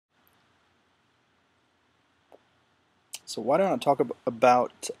So why don't I talk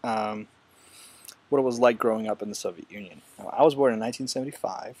about what it was like growing up in the Soviet Union? Now, I was born in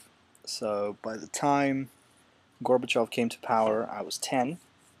 1975, so by the time Gorbachev came to power, I was 10.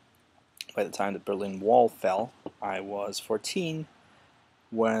 By the time the Berlin Wall fell, I was 14.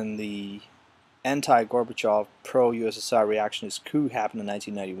 When the anti-Gorbachev, pro-USSR reactionist coup happened in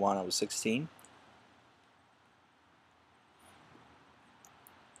 1991, I was 16.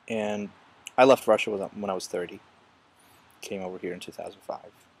 And I left Russia when I was 30. Came over here in 2005.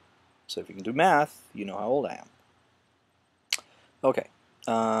 So if you can do math, you know how old I am. Okay.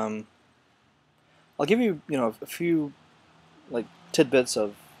 I'll give you, a few like tidbits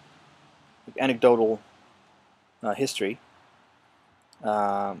of anecdotal history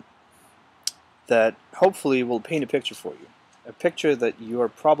um, that hopefully will paint a picture for you, a picture that you are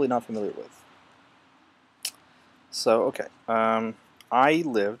probably not familiar with. So, okay, I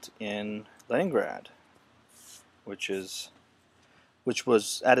lived in Leningrad, which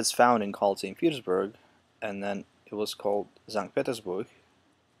was at its founding called St. Petersburg, and then it was called St. Petersburg,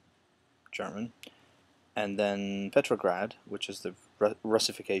 German, and then Petrograd, which is the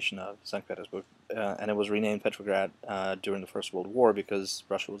Russification of St. Petersburg, and it was renamed Petrograd during the First World War because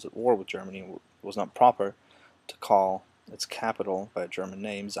Russia was at war with Germany. It was not proper to call its capital by a German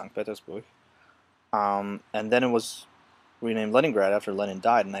name, St. Petersburg. And then it was renamed Leningrad after Lenin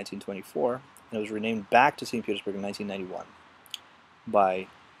died in 1924, and it was renamed back to St. Petersburg in 1991 by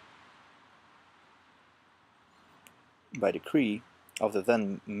decree of the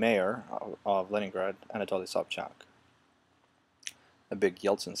then mayor of Leningrad, Anatoly Sobchak, a big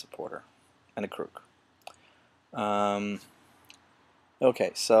Yeltsin supporter and a crook.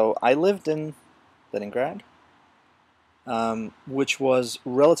 Okay, so I lived in Leningrad, which was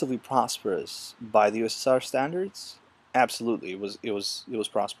relatively prosperous by the USSR standards. Absolutely, it was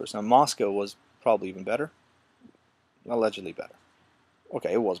prosperous. Now Moscow was probably even better, allegedly better.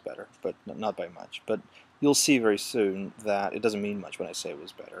 Okay, it was better, but not by much. But you'll see very soon that it doesn't mean much when I say it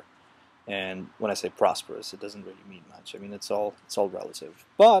was better. And when I say prosperous, it doesn't really mean much. I mean, it's all relative.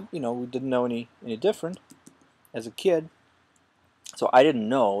 But we didn't know any different as a kid, so I didn't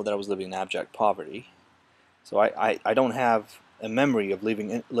know that I was living in abject poverty. So I don't have a memory of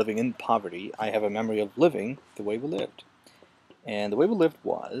living in poverty. I have a memory of living the way we lived, and the way we lived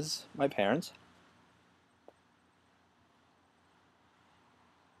was my parents,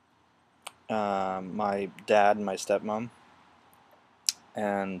 my dad and my stepmom,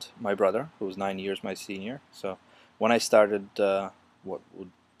 and my brother, who was 9 years my senior. So when I started what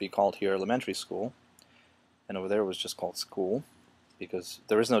would be called here elementary school, and over there it was just called school, because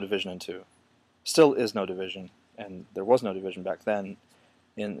there is no division into, still is no division, and there was no division back then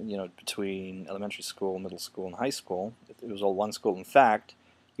in between elementary school, middle school, and high school. It was all one school. In fact,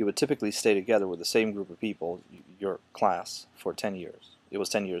 you would typically stay together with the same group of people, your class, for 10 years. It was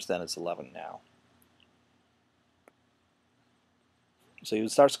 10 years then, it's 11 now. So you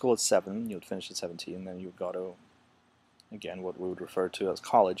would start school at 7, you would finish at 17, then you would go to, again, what we would refer to as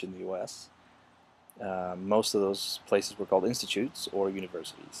college in the U.S. Most of those places were called institutes or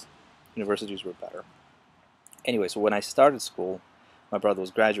universities. Universities were better. Anyway, so when I started school, my brother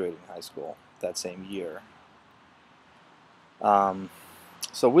was graduating high school that same year.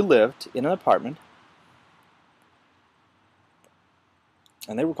 So we lived in an apartment,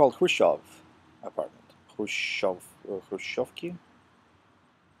 and they were called Khrushchev apartment. Khrushchevki?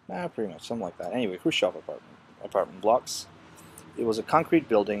 Pretty much, something like that. Anyway, Khrushchev apartment blocks. It was a concrete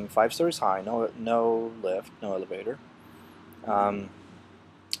building, 5 stories high, no lift, no elevator.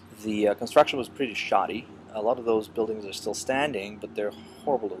 The construction was pretty shoddy. A lot of those buildings are still standing, but they're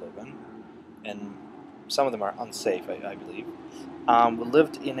horrible to live in, and some of them are unsafe, I believe. We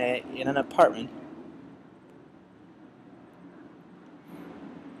lived in an apartment,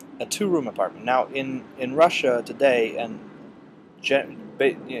 a 2-room apartment. Now, in Russia today, and in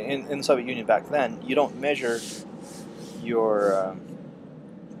the Soviet Union back then, you don't measure your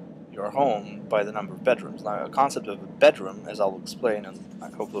home by the number of bedrooms. Now, a concept of a bedroom, as I'll explain, and I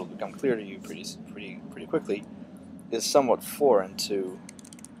hope it will become clear to you pretty quickly, is somewhat foreign to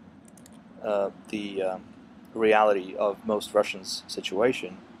the reality of most Russians'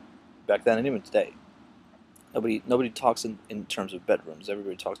 situation back then and even today. Nobody talks in terms of bedrooms.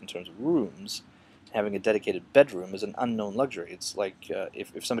 Everybody talks in terms of rooms. Having a dedicated bedroom is an unknown luxury. It's like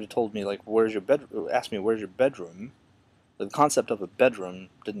if somebody told me, like, where's your bedroom? Asked me, where's your bedroom? The concept of a bedroom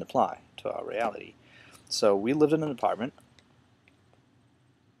didn't apply to our reality. So we lived in an apartment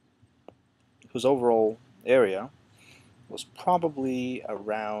whose overall area was probably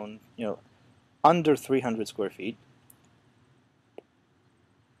around, under 300 square feet,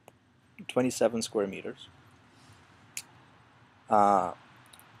 27 square meters.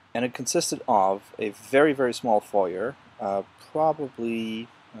 And it consisted of a very, very small foyer, probably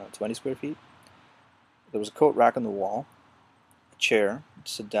 20 square feet. There was a coat rack on the wall, a chair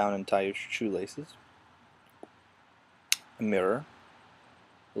to sit down and tie your shoelaces, a mirror,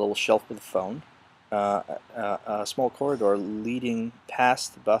 a little shelf with a phone, a small corridor leading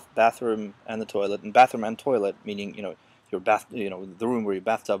past the bathroom and the toilet. And bathroom and toilet meaning, your the room where your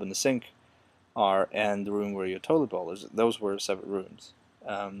bathtub and the sink are, and the room where your toilet bowl is. Those were separate rooms.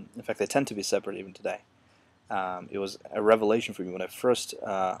 In fact, they tend to be separate even today. It was a revelation for me when I first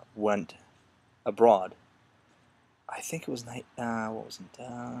went abroad. I think it was what was it?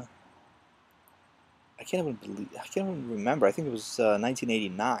 I can't even remember. I think it was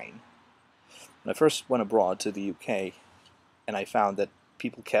 1989 when I first went abroad to the UK, and I found that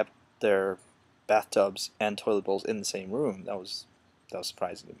people kept their bathtubs and toilet bowls in the same room. That was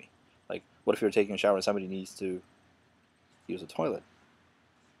surprising to me. Like, what if you're taking a shower and somebody needs to use a toilet?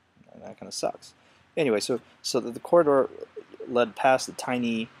 And that kind of sucks. Anyway, so the corridor led past the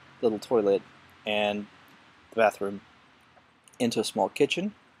tiny little toilet and the bathroom into a small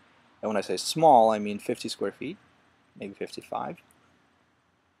kitchen. And when I say small, I mean 50 square feet, maybe 55.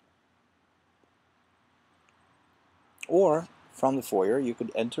 Or from the foyer, you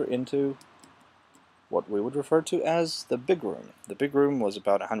could enter into what we would refer to as the big room. The big room was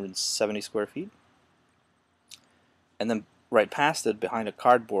about 170 square feet. And then right past it, behind a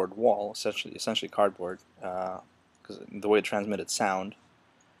cardboard wall, essentially cardboard, because the way it transmitted sound,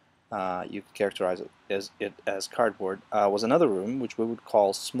 you could characterize it as cardboard, was another room, which we would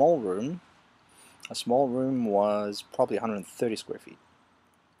call small room. A small room was probably 130 square feet.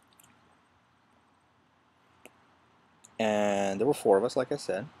 And there were 4 of us, like I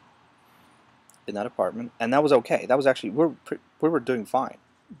said, in that apartment, and that was okay. That was actually, we were doing fine.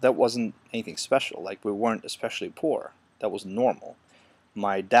 That wasn't anything special. Like, we weren't especially poor. That was normal.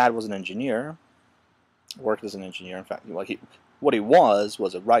 My dad was an engineer, worked as an engineer. In fact, what he was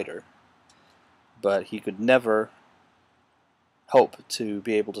a writer, but he could never hope to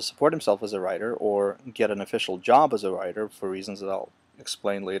be able to support himself as a writer or get an official job as a writer for reasons that I'll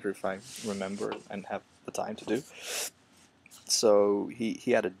explain later if I remember and have the time to do. So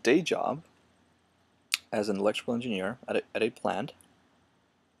he had a day job as an electrical engineer at a plant,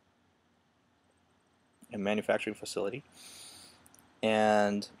 a manufacturing facility.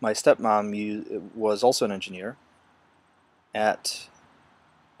 And my stepmom was also an engineer at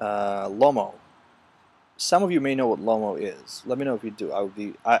Lomo. Some of you may know what Lomo is. Let me know if you do.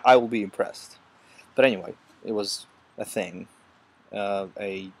 I will be impressed. But anyway, it was a thing, let's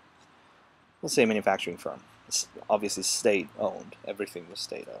say a manufacturing firm. It's obviously state-owned. Everything was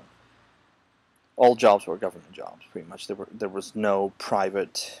state-owned. All jobs were government jobs, pretty much. There was no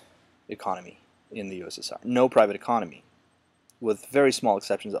private economy in the USSR. No private economy, with very small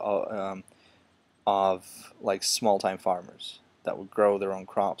exceptions of like small-time farmers that would grow their own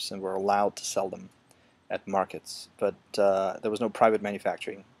crops and were allowed to sell them at markets. But there was no private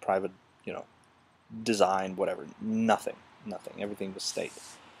manufacturing, private, design, whatever. Nothing. Everything was state.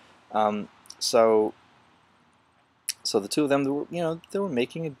 So the two of them, they were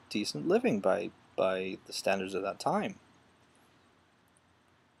making a decent living by the standards of that time.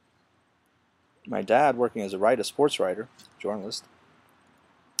 My dad, working as a sports writer, journalist,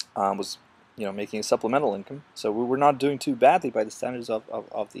 was making a supplemental income. So we were not doing too badly by the standards of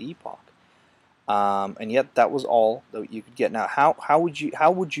the epoch. And yet that was all that you could get. Now, how would you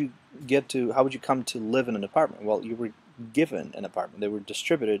come to live in an apartment? Well, you were given an apartment. They were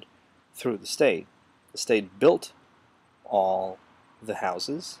distributed through the state. The state built all the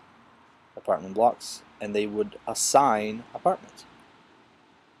houses, apartment blocks, and they would assign apartments.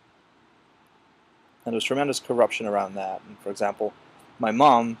 And there was tremendous corruption around that. And for example, my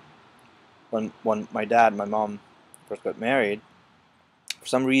mom, when my dad and my mom first got married, for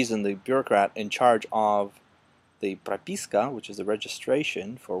some reason the bureaucrat in charge of the propiska, which is the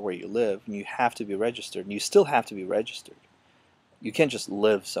registration for where you live, and you have to be registered, and you still have to be registered. You can't just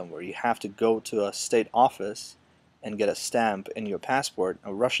live somewhere. You have to go to a state office and get a stamp in your passport.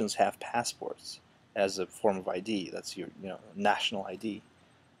 Now, Russians have passports as a form of ID. That's your national ID.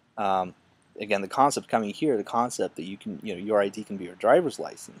 Again, the concept coming here, the concept that you can your ID can be your driver's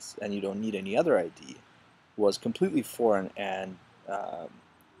license and you don't need any other ID, was completely foreign and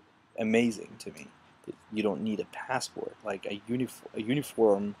amazing to me. You don't need a passport, like a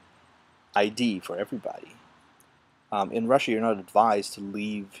uniform ID for everybody. In Russia, you're not advised to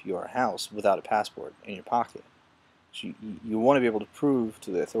leave your house without a passport in your pocket. So you want to be able to prove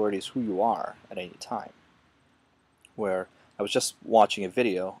to the authorities who you are at any time. Where I was just watching a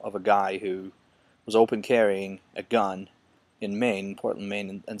video of a guy who was open carrying a gun in Maine, Portland,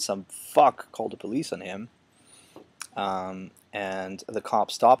 Maine, and some fuck called the police on him. And the cop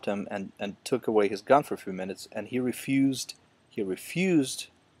stopped him and took away his gun for a few minutes, and he refused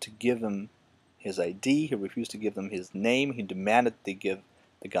to give them his ID, he refused to give them his name, he demanded they give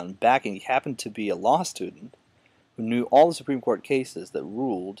the gun back, and he happened to be a law student who knew all the Supreme Court cases that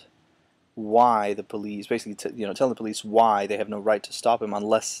ruled why the police, basically telling the police why they have no right to stop him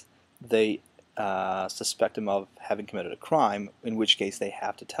unless they suspect him of having committed a crime, in which case they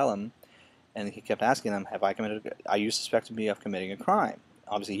have to tell him. And he kept asking them, are you suspecting me of committing a crime?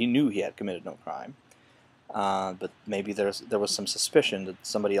 Obviously he knew he had committed no crime, but maybe there was some suspicion that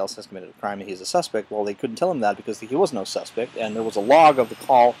somebody else has committed a crime and he's a suspect. Well, they couldn't tell him that because he was no suspect, and there was a log of the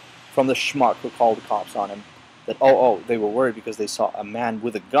call from the schmuck who called the cops on him that they were worried because they saw a man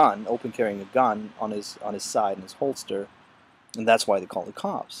with a gun, open carrying a gun on his side in his holster, and that's why they called the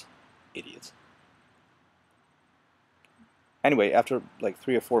cops. Idiots. Anyway, after like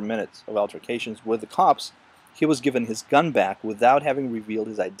 3 or 4 minutes of altercations with the cops, he was given his gun back without having revealed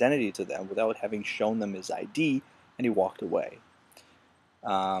his identity to them, without having shown them his ID, and he walked away.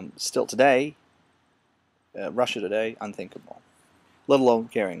 Still today, Russia today, unthinkable, let alone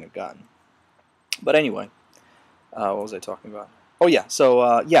carrying a gun. But anyway, what was I talking about? Oh yeah,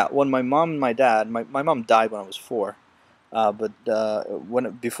 so when my mom and my dad, my mom died when I was 4, but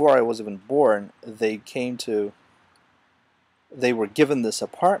before I was even born, they were given this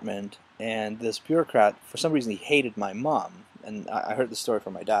apartment, and this bureaucrat, for some reason, he hated my mom. And I heard the story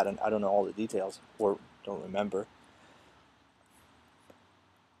from my dad, and I don't know all the details, or don't remember.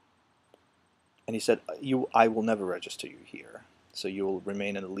 And he said, I will never register you here, so you will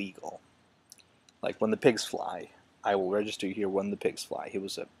remain illegal. Like when the pigs fly, I will register you here when the pigs fly. He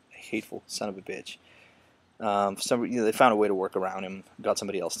was a hateful son of a bitch. They found a way to work around him, got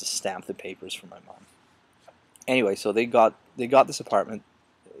somebody else to stamp the papers for my mom. Anyway, so they got this apartment.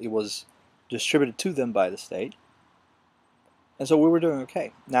 It was distributed to them by the state, and so we were doing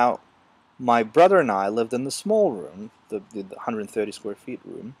okay. Now, my brother and I lived in the small room, the 130 square feet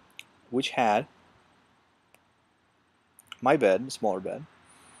room, which had my bed, the smaller bed.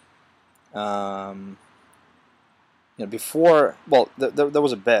 Before, well, there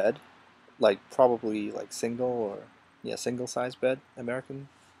was a bed, like probably like single size bed, American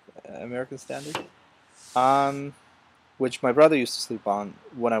standard. Which my brother used to sleep on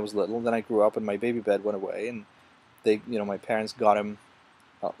when I was little. Then I grew up and my baby bed went away, and my parents got him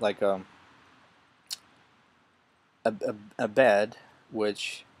like a bed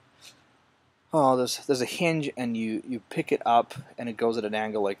which there's a hinge, and you pick it up and it goes at an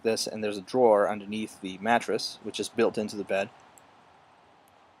angle like this, and there's a drawer underneath the mattress which is built into the bed.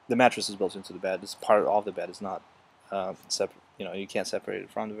 The mattress is built into the bed. It's part of the bed. It's not separate. You can't separate it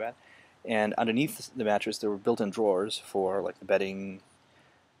from the bed. And underneath the mattress, there were built-in drawers for like the bedding,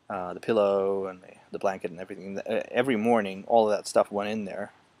 the pillow, and the blanket, and everything. Every morning, all of that stuff went in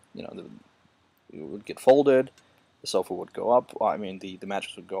there. It would get folded. The sofa would go up. The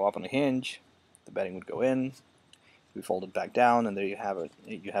mattress would go up on a hinge. The bedding would go in. We fold it back down, and there you have it.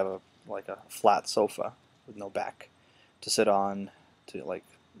 You have like a flat sofa with no back to sit on, to like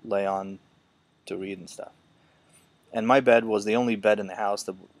lay on, to read and stuff. And my bed was the only bed in the house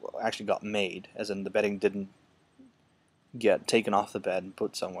that actually got made, as in the bedding didn't get taken off the bed and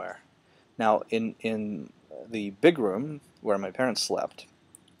put somewhere. Now, in the big room where my parents slept,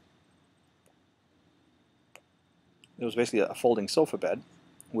 it was basically a folding sofa bed,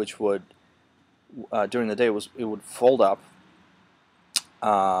 which would, during the day, it would fold up,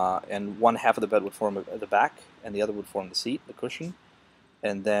 and one half of the bed would form the back, and the other would form the seat, the cushion.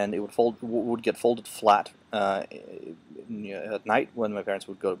 And then it would get folded flat at night when my parents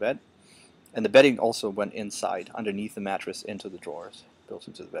would go to bed. And the bedding also went inside, underneath the mattress, into the drawers built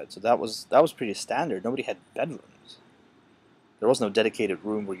into the bed. So that was pretty standard. Nobody had bedrooms. There was no dedicated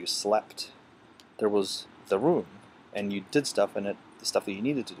room where you slept. There was the room, and you did stuff in it, the stuff that you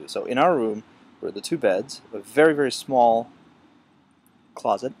needed to do. So in our room were the 2 beds, a very, very small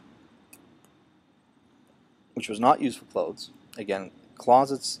closet, which was not used for clothes. Again,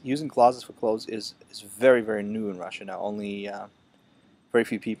 using closets for clothes is very, very new in Russia now. Only very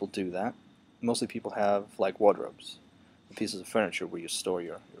few people do that. Mostly people have like wardrobes, pieces of furniture where you store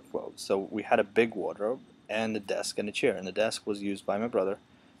your clothes. So we had a big wardrobe and a desk and a chair, and the desk was used by my brother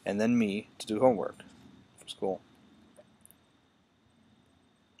and then me to do homework for school.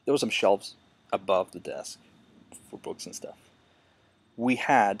 There were some shelves above the desk for books and stuff. We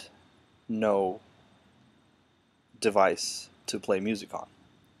had no device to play music on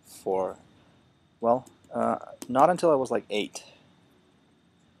not until I was like 8,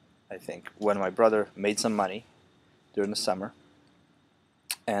 I think, when my brother made some money during the summer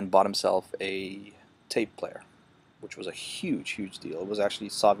and bought himself a tape player, which was a huge, huge deal. It was actually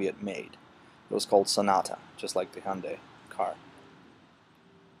Soviet made. It was called Sonata, just like the Hyundai car.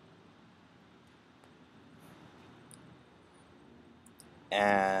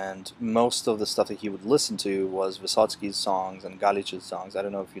 And most of the stuff that he would listen to was Vysotski's songs and Galich's songs. I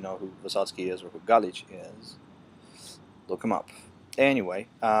don't know if you know who Vysotsky is or who Galich is. Look him up. Anyway,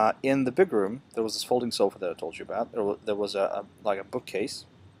 in the big room, there was this folding sofa that I told you about. There was like a bookcase,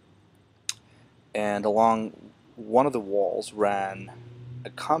 and along one of the walls ran a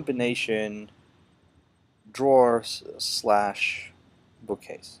combination drawer slash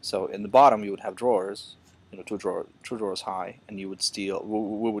bookcase. So in the bottom you would have drawers, two drawers high, and you would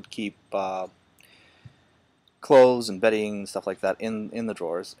we would keep clothes and bedding and stuff like that in the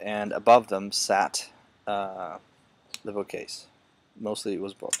drawers, and above them sat the bookcase. Mostly it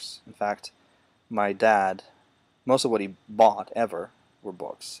was books. In fact, my dad, most of what he bought ever were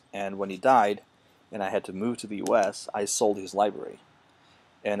books, and when he died and I had to move to the US, I sold his library,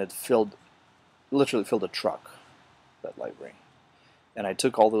 and it literally filled a truck, that library. And I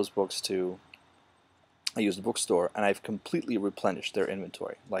took all those books I used a bookstore, and I've completely replenished their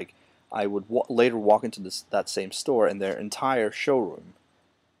inventory. Like, I would later walk into that same store, and their entire showroom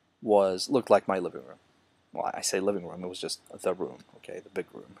looked like my living room. Well, I say living room, it was just the room, okay, the big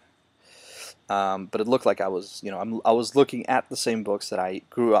room. But it looked like I was looking at the same books that I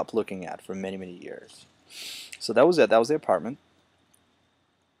grew up looking at for many, many years. So that was it. That was the apartment.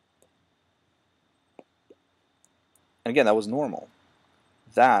 And again, that was normal.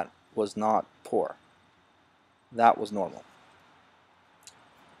 That was not poor. That was normal.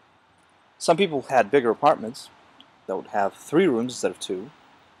 Some people had bigger apartments that would have 3 rooms instead of 2.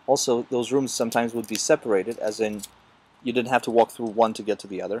 Also, those rooms sometimes would be separated, as in you didn't have to walk through one to get to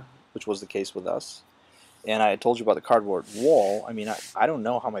the other, which was the case with us. And I told you about the cardboard wall. I mean, I don't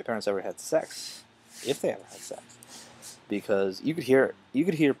know how my parents ever had sex, if they ever had sex, because you could hear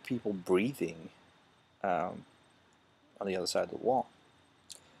people breathing on the other side of the wall.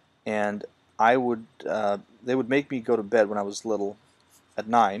 And they would make me go to bed when I was little at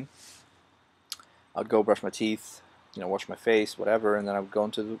 9. I'd go brush my teeth, wash my face, whatever, and then I would go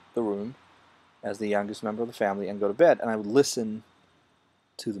into the room as the youngest member of the family and go to bed, and I would listen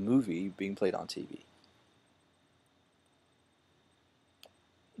to the movie being played on TV.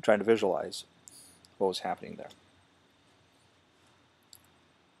 Trying to visualize what was happening there.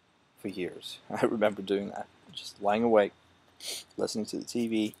 For years. I remember doing that. Just lying awake, listening to the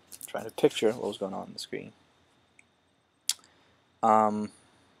TV, trying to picture what was going on the screen.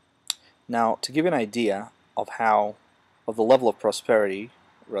 Now, to give you an idea of the level of prosperity,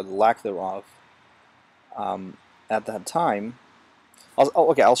 or the lack thereof, at that time,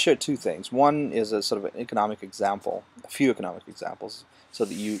 I'll share 2 things. One is a sort of an economic example, a few economic examples, so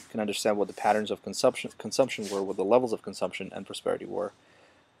that you can understand what the patterns of consumption were, what the levels of consumption and prosperity were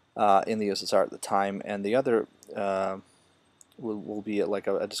in the USSR at the time. And the other will be like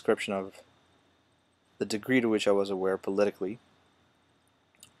a description of the degree to which I was aware politically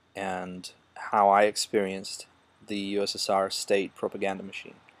and how I experienced the USSR state propaganda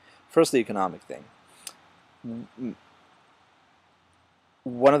machine. First, the economic thing.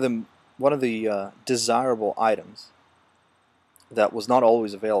 One of the desirable items that was not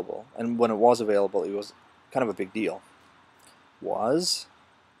always available, and when it was available, it was kind of a big deal, was,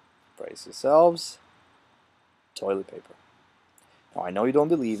 brace yourselves, toilet paper. Now, I know you don't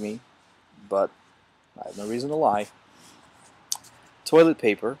believe me, but I have no reason to lie. Toilet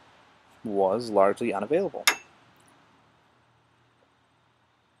paper was largely unavailable.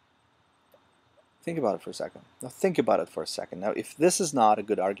 Think about it for a second. Now think about it for a second. Now, if this is not a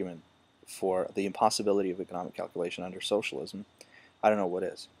good argument for the impossibility of economic calculation under socialism, I don't know what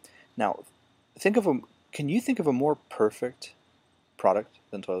is. Now, can you think of a more perfect product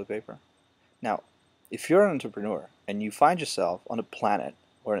than toilet paper? Now, if you're an entrepreneur and you find yourself on a planet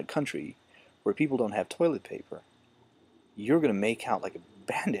or in a country where people don't have toilet paper, you're going to make out like a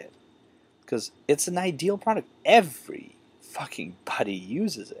bandit, because it's an ideal product. Every fucking buddy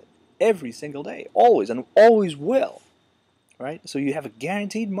uses it. Every single day, always, and always will, right? So you have a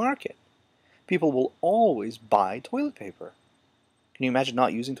guaranteed market. People will always buy toilet paper. Can you imagine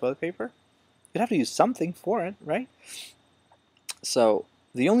not using toilet paper? You'd have to use something for it, right? So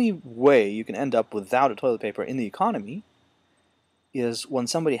the only way you can end up without a toilet paper in the economy is when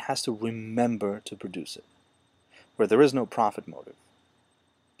somebody has to remember to produce it, where there is no profit motive.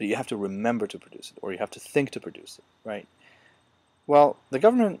 But you have to remember to produce it, or you have to think to produce it, right? Well, the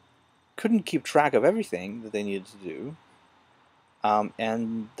government couldn't keep track of everything that they needed to do,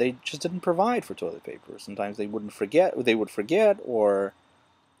 and they just didn't provide for toilet paper. Sometimes they would forget, or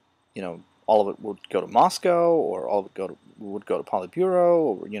all of it would go to Moscow, or all of it would go to Politburo,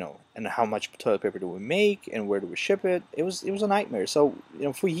 or and how much toilet paper do we make, and where do we ship it? It was a nightmare. So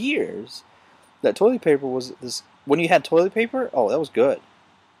for years, that toilet paper was this. When you had toilet paper, oh, that was good.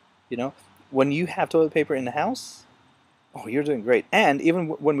 When you have toilet paper in the house, oh, you're doing great. And even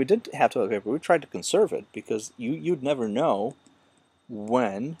when we did have toilet paper, we tried to conserve it because you'd never know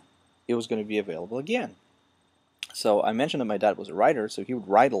when it was going to be available again. So I mentioned that my dad was a writer, so he would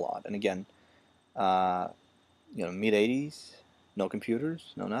write a lot. And again, mid '80s, no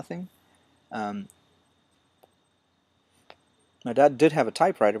computers, no nothing. Um, my dad did have a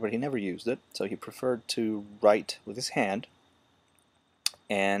typewriter, but he never used it, so he preferred to write with his hand.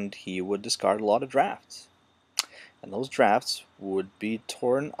 And he would discard a lot of drafts. And those drafts would be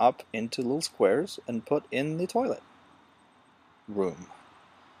torn up into little squares and put in the toilet room.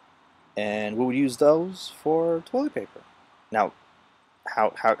 And we would use those for toilet paper. Now,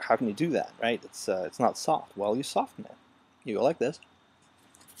 how can you do that, right? It's not soft. Well, you soften it. You go like this.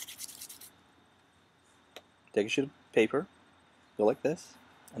 Take a sheet of paper, go like this,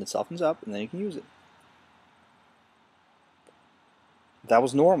 and it softens up, and then you can use it. That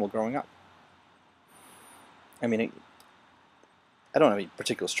was normal growing up. I mean, I don't have any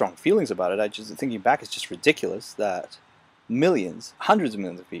particular strong feelings about it. I just thinking back, it's just ridiculous that millions, hundreds of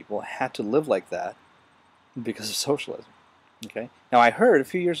millions of people had to live like that because of socialism. Okay. Now I heard a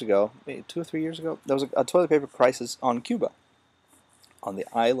few years ago, maybe 2 or 3 years ago, there was a toilet paper crisis on Cuba, on the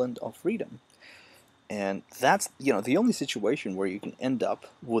island of freedom, and that's the only situation where you can end up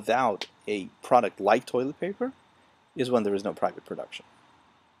without a product like toilet paper is when there is no private production.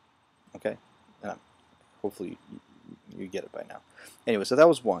 Okay. Hopefully you get it by now. Anyway, so that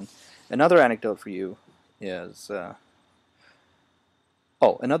was one. Another anecdote for you is,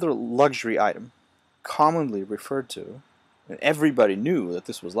 another luxury item commonly referred to, and everybody knew that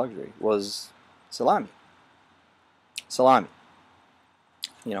this was luxury, was salami. Salami.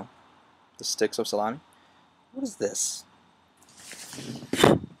 The sticks of salami. What is this?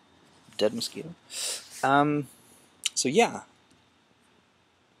 Dead mosquito. So yeah.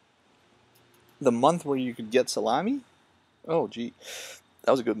 The month where you could get salami, oh gee,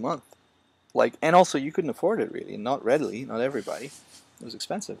 that was a good month. And also you couldn't afford it really, not readily, not everybody. It was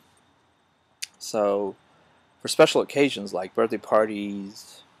expensive. So, for special occasions like birthday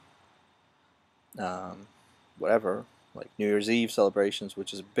parties, whatever, like New Year's Eve celebrations,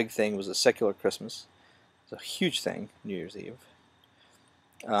 which is a big thing, was a secular Christmas. It's a huge thing, New Year's Eve.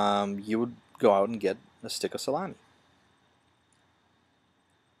 You would go out and get a stick of salami.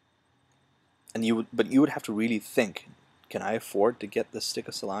 And but you would have to really think, can I afford to get this stick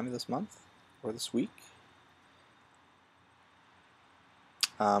of salami this month or this week?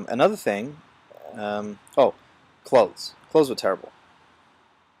 Another thing, clothes. Clothes were terrible.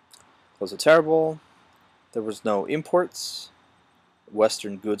 Clothes were terrible. There was no imports.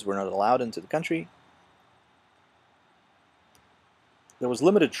 Western goods were not allowed into the country. There was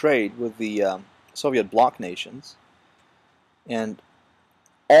limited trade with the Soviet bloc nations, and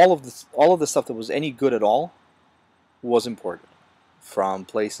all of the stuff that was any good at all was imported from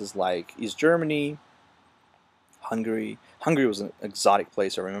places like East Germany, Hungary. Hungary was an exotic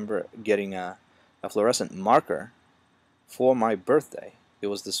place. I remember getting a fluorescent marker for my birthday. It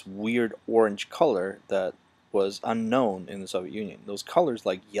was this weird orange color that was unknown in the Soviet Union. Those colors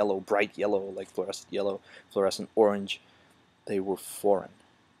like yellow, bright yellow, like fluorescent yellow, fluorescent orange, they were foreign.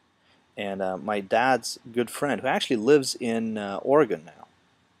 And my dad's good friend, who actually lives in Oregon now,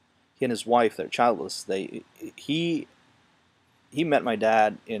 he and his wife, they're childless. He met my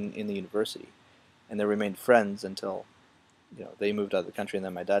dad in the university, and they remained friends until they moved out of the country, and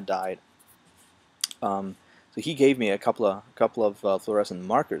then my dad died. So he gave me a couple of fluorescent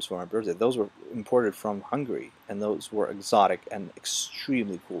markers for my birthday. Those were imported from Hungary, and those were exotic and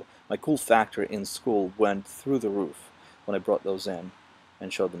extremely cool. My cool factor in school went through the roof when I brought those in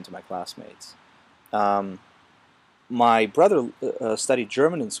and showed them to my classmates. My brother studied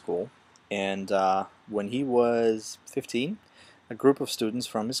German in school, and when he was 15, a group of students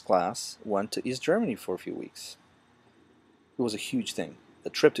from his class went to East Germany for a few weeks. It was a huge thing. The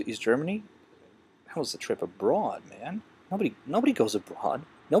trip to East Germany, that was a trip abroad, man. Nobody goes abroad.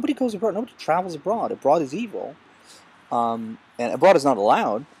 Nobody goes abroad. Nobody travels abroad. Abroad is evil, and abroad is not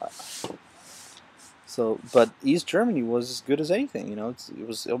allowed. But East Germany was as good as anything. It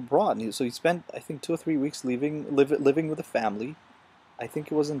was abroad. So he spent, I think, 2 or 3 weeks living with a family. I think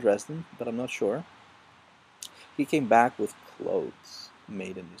it was in Dresden, but I'm not sure. He came back with clothes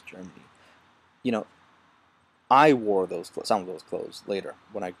made in East Germany. I wore some of those clothes later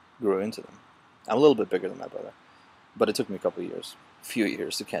when I grew into them. I'm a little bit bigger than my brother, but it took me a few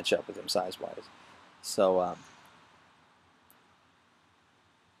years to catch up with him size-wise. So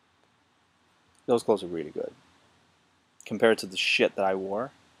those clothes are really good compared to the shit that I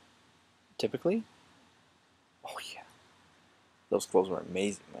wore typically. Oh yeah, those clothes were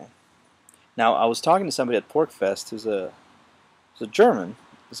amazing, man. Now I was talking to somebody at PorkFest who's a German.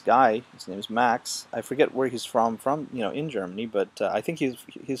 This guy, his name is Max. I forget where he's from in Germany, but I think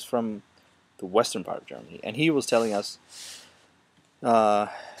he's from the western part of Germany, and he was telling us, uh,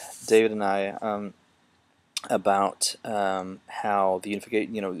 David and I, about how the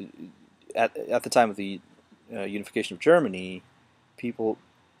unification, at the time of the unification of Germany, people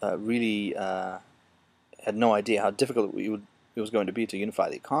really had no idea how difficult it was going to be to unify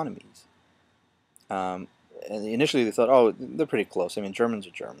the economies. Um, and initially they thought, oh, they're pretty close. I mean, Germans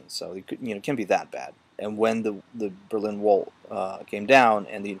are Germans, so it can't be that bad. And when the Berlin Wall came down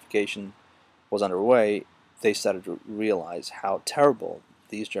and the unification was underway, they started to realize how terrible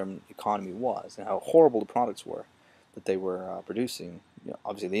the East German economy was and how horrible the products were that they were producing.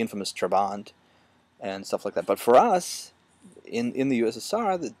 Obviously, the infamous Trabant and stuff like that. But for us, in the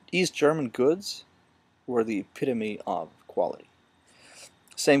USSR, the East German goods were the epitome of quality.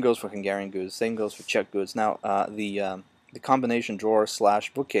 Same goes for Hungarian goods. Same goes for Czech goods. Now, the combination drawer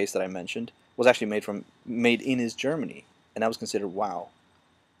 / bookcase that I mentioned was actually made in East Germany, and that was considered wow.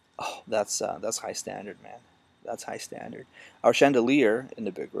 Oh, that's high standard, man. That's high standard. Our chandelier in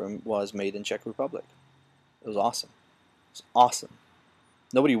the big room was made in Czech Republic. It was awesome. It was awesome.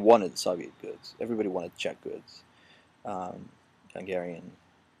 Nobody wanted Soviet goods. Everybody wanted Czech goods, Hungarian.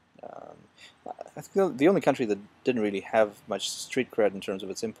 I think the only country that didn't really have much street cred in terms of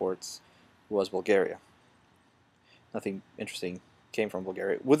its imports was Bulgaria. Nothing interesting came from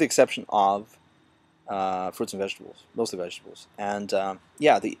Bulgaria, with the exception of fruits and vegetables, mostly vegetables. And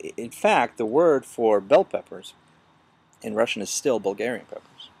yeah, in fact, the word for bell peppers in Russian is still Bulgarian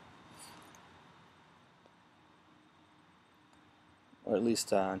peppers, or at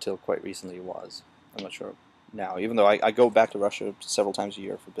least until quite recently it was. I'm not sure now, even though I go back to Russia several times a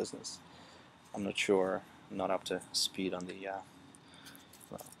year for business. I'm not sure. I'm not up to speed on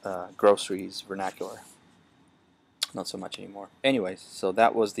the groceries vernacular. Not so much anymore. Anyways, so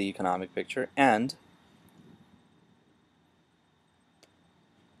that was the economic picture, and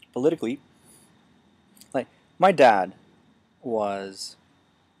politically, like, my dad was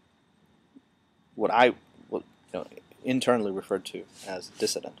what I would internally referred to as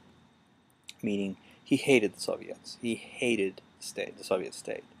dissident, meaning he hated the Soviets. He hated the Soviet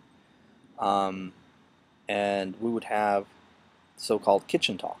state. And we would have so-called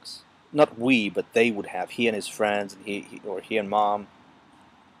kitchen talks. Not we, but they would have. He and his friends, and he and mom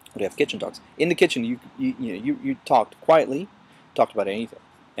would have kitchen talks. In the kitchen, you talked quietly, talked about anything,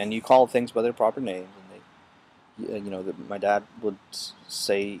 and you called things by their proper names. And my dad would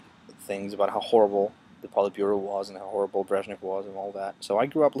say things about how horrible the Politburo was and how horrible Brezhnev was and all that. So I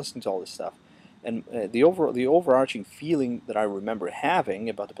grew up listening to all this stuff, and the overarching feeling that I remember having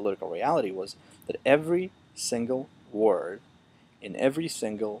about the political reality was that every single word in every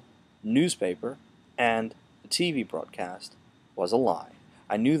single newspaper and TV broadcast was a lie.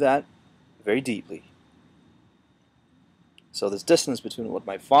 I knew that very deeply. So this distance between what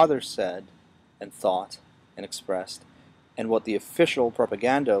my father said and thought and expressed and what the official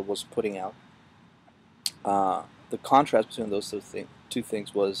propaganda was putting out, the contrast between those two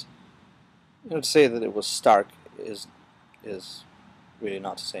things was, to say that it was stark is really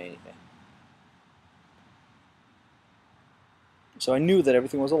not to say anything. So I knew that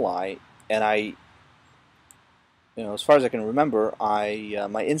everything was a lie, and as far as I can remember,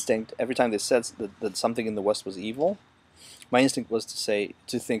 my instinct every time they said that something in the West was evil, my instinct was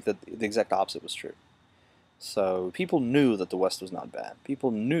to think that the exact opposite was true. So people knew that the West was not bad. People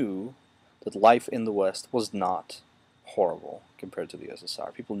knew that life in the West was not horrible compared to the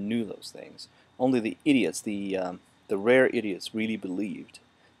USSR. People knew those things. Only the idiots, the rare idiots, really believed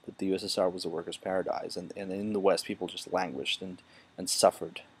that the USSR was a workers' paradise, and in the West people just languished and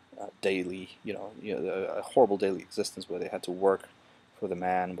suffered daily, a horrible daily existence where they had to work for the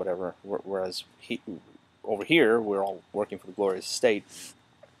man, whatever. Whereas over here, we're all working for the glorious state,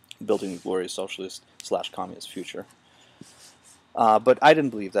 building a glorious socialist / communist future. But I didn't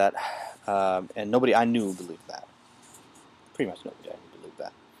believe that, and nobody I knew believed that. Pretty much nobody I knew believed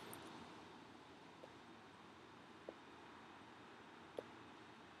that.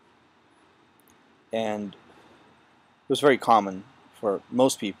 And it was very common for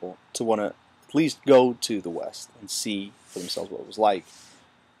most people to want to at least go to the West and see for themselves what it was like.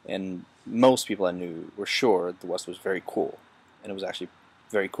 And most people I knew were sure the West was very cool, and it was actually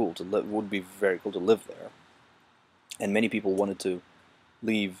very cool to live. Would be very cool to live there. And many people wanted to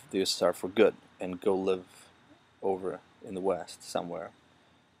leave the USSR for good and go live over in the West somewhere,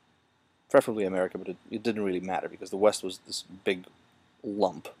 preferably America, but it didn't really matter because the West was this big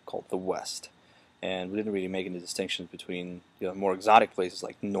lump called the West, and we didn't really make any distinctions between more exotic places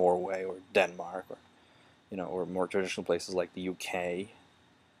like Norway or Denmark or or more traditional places like the UK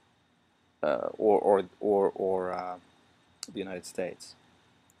or the United States.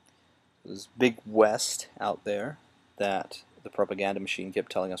 There's big West out there that the propaganda machine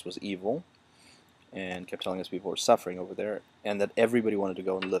kept telling us was evil, and kept telling us people were suffering over there, and that everybody wanted to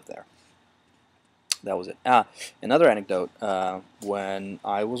go and live there. That was it. Another anecdote, when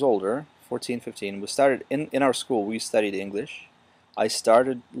I was older, 14, 15, we started, in our school, we studied English. I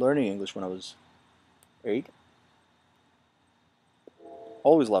started learning English when I was 8.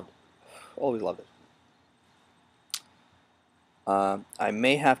 Always loved it. Always loved it. I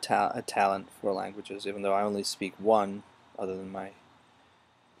may have a talent for languages, even though I only speak one, other than my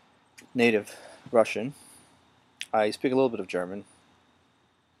native Russian. I speak a little bit of German.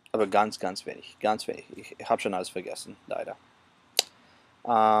 Aber ganz, ganz wenig. Ganz wenig. Ich habe schon alles vergessen, leider.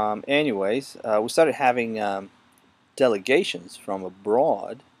 Anyways, we started having delegations from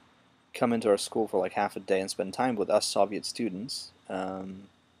abroad come into our school for like half a day and spend time with us Soviet students.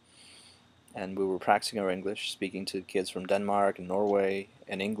 And we were practicing our English, speaking to kids from Denmark and Norway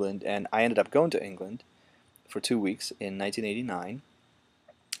and England. And I ended up going to England for 2 weeks in 1989,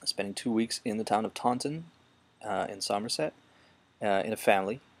 spending 2 weeks in the town of Taunton in Somerset in a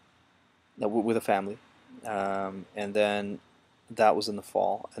family, with a family. And then that was in the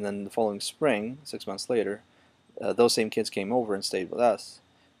fall. And then the following spring, 6 months later, those same kids came over and stayed with us.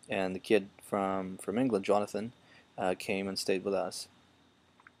 And the kid from England, Jonathan, came and stayed with us.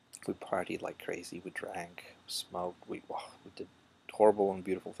 We partied like crazy. We drank, smoked. We did horrible and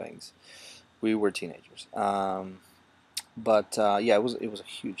beautiful things. We were teenagers. But yeah, it was a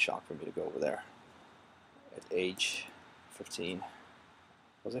huge shock for me to go over there at age 15.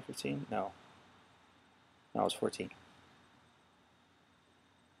 Was I 15? No. No, I was 14.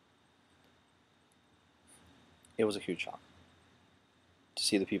 It was a huge shock to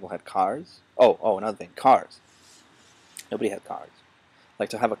see the people had cars. Oh, another thing, cars. Nobody had cars. Like,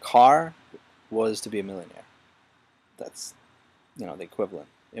 to have a car was to be a millionaire. That's, the equivalent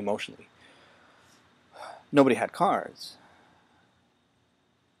emotionally. Nobody had cars.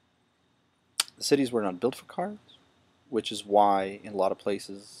 The cities were not built for cars, which is why in a lot of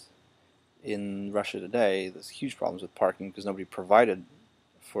places in Russia today there's huge problems with parking because nobody provided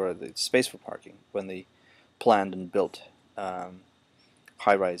for the space for parking when they planned and built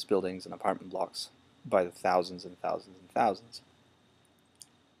high-rise buildings and apartment blocks by the thousands and thousands and thousands.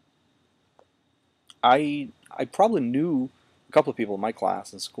 I probably knew a couple of people in my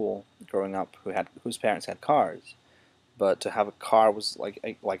class in school growing up whose parents had cars, but to have a car was like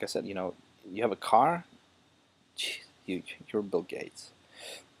I said, you have a car, you're Bill Gates.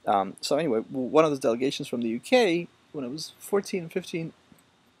 So anyway, one of those delegations from the UK, when I was 14 and 15,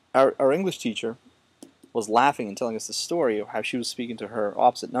 our English teacher was laughing and telling us the story of how she was speaking to her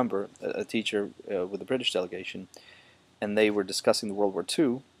opposite number, a teacher with the British delegation, and they were discussing the World War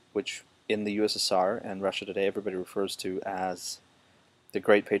II, which in the USSR and Russia today everybody refers to as the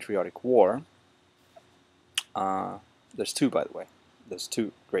Great Patriotic War. There's two, by the way. There's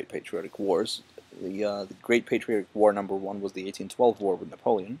two Great Patriotic Wars. The Great Patriotic War number 1 was the 1812 War with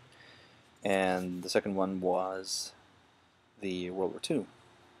Napoleon, and the second one was the World War II,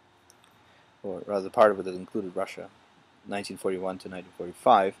 or rather part of it that included Russia, 1941 to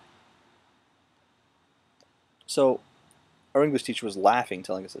 1945. So our English teacher was laughing,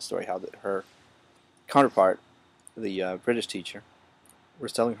 telling us the story, how her counterpart, the British teacher,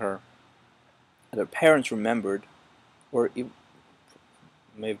 was telling her that her parents remembered, or it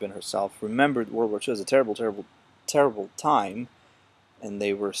may have been herself, remembered World War II as a terrible, terrible, terrible time, and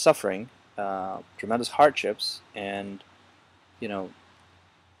they were suffering tremendous hardships, and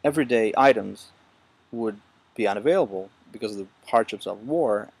everyday items would be unavailable because of the hardships of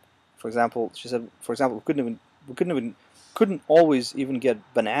war. For example, she said, we couldn't always even get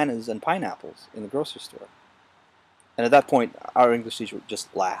bananas and pineapples in the grocery store. And at that point, our English teacher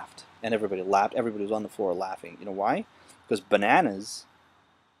just laughed, and everybody laughed. Everybody was on the floor laughing. You know why? Because bananas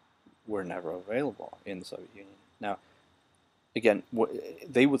were never available in the Soviet Union. Now, again,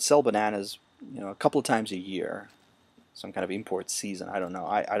 they would sell bananas, a couple of times a year, some kind of import season. I don't know.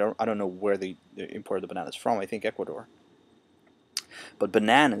 I don't know where they imported the bananas from. I think Ecuador. But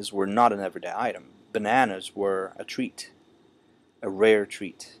bananas were not an everyday item. Bananas were a treat. a rare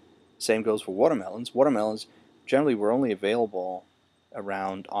treat. Same goes for watermelons. Watermelons generally were only available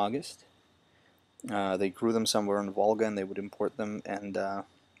around August. They grew them somewhere in the Volga, and they would import them. And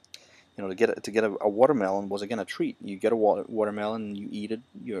to get a watermelon was again a treat. You get a watermelon, and you eat it.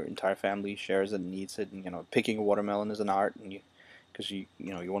 Your entire family shares it and eats it. And picking a watermelon is an art, and because you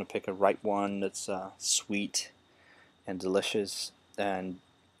want to pick a ripe one that's sweet and delicious. And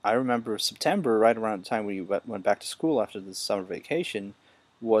I remember September, right around the time when you went back to school after the summer vacation,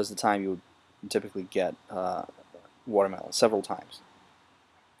 was the time you would typically get watermelon several times.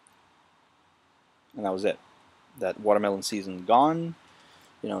 And that was it. That watermelon season gone.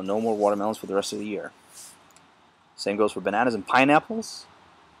 No more watermelons for the rest of the year. Same goes for bananas and pineapples.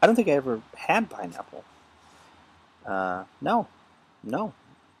 I don't think I ever had pineapple. No, no,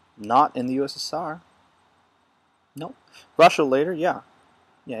 not in the USSR. No. Russia later, yeah.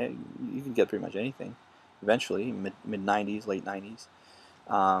 Yeah, you can get pretty much anything eventually, mid 90s, late 90s.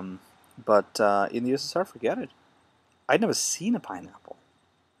 But in the USSR, forget it. I'd never seen a pineapple.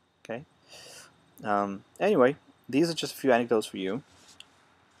 Okay. Anyway, these are just a few anecdotes for you.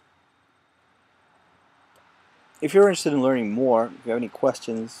 If you're interested in learning more, if you have any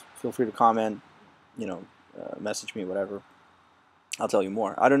questions, feel free to comment, message me, whatever. I'll tell you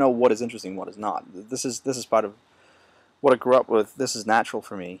more. I don't know what is interesting, what is not. This is part of what I grew up with. This is natural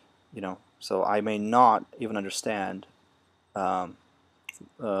for me, so I may not even understand. Like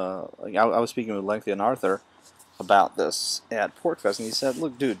I was speaking with Lengthy and Arthur about this at PorkFest, and he said,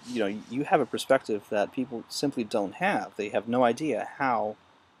 "Look, dude, you have a perspective that people simply don't have. They have no idea how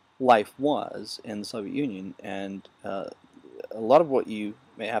life was in the Soviet Union, and a lot of what you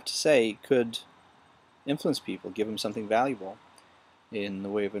may have to say could influence people, give them something valuable in the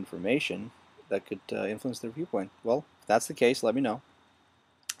way of information that could influence their viewpoint." Well, if that's the case, let me know.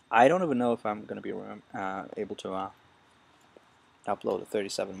 I don't even know if I'm going to be able to upload a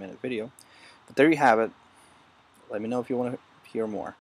 37-minute video, but there you have it. Let me know if you want to hear more.